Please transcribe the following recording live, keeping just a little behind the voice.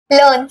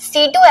Learn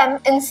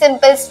C2M in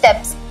simple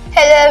steps.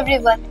 Hello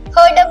everyone.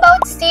 Heard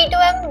about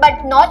C2M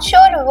but not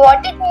sure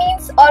what it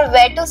means or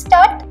where to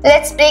start?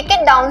 Let's break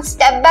it down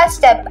step by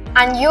step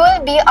and you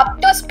will be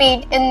up to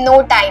speed in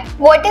no time.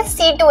 What is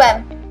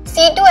C2M?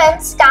 C2M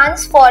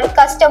stands for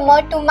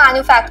Customer to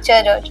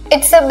Manufacturer.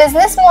 It's a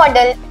business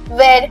model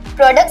where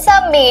products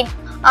are made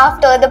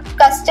after the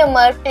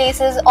customer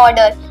places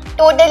order,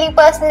 totally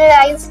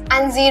personalized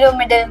and zero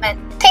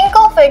middlemen. Think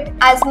of it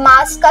as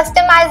mass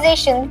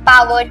customization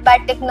powered by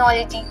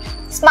technology,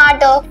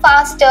 smarter,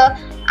 faster,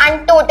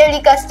 and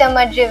totally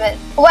customer driven.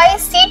 Why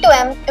is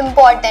C2M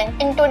important?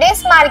 In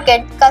today's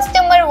market,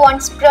 customer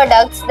wants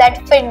products that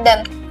fit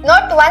them,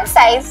 not one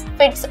size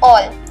fits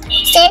all.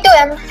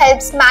 C2M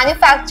helps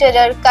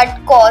manufacturer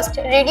cut cost,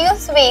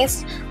 reduce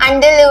waste,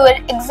 and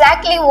deliver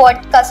exactly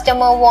what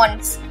customer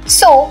wants.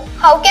 So,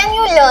 how can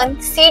you learn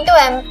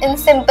C2M in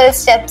simple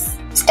steps?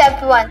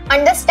 Step 1.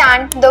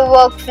 Understand the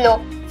workflow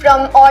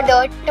from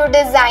order to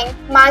design,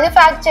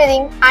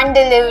 manufacturing, and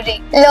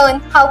delivery. Learn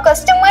how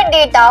customer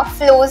data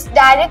flows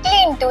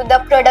directly into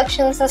the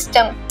production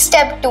system.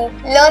 Step 2.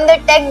 Learn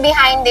the tech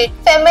behind it.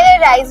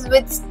 Familiarize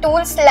with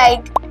tools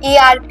like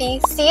ERP,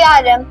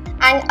 CRM,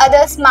 and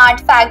other smart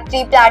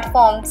factory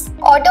platforms.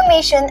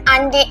 Automation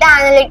and data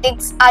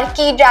analytics are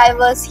key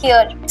drivers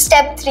here.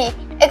 Step 3.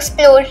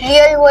 Explore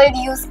real-world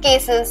use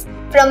cases.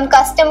 From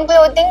custom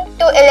clothing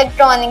to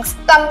electronics,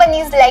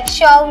 companies like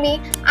Xiaomi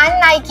and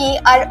Nike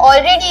are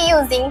already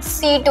using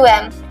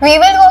C2M. We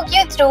will walk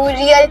you through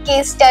real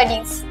case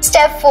studies.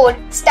 Step 4.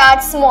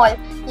 Start small.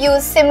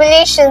 Use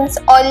simulations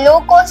or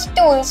low-cost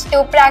tools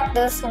to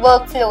practice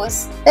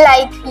workflows,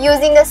 like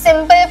using a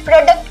simple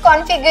product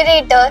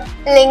configurator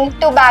linked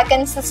to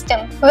backend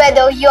system.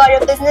 Whether you are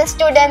a business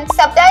student,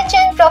 supply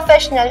chain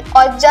professional,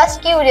 or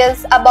just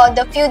curious about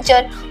the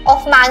future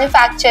of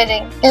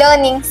manufacturing,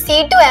 learning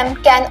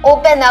C2M can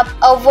open up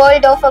a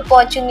world of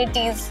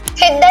opportunities.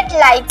 Hit that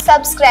like,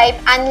 subscribe,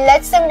 and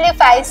let's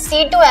simplify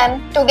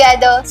C2M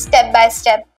together step by step.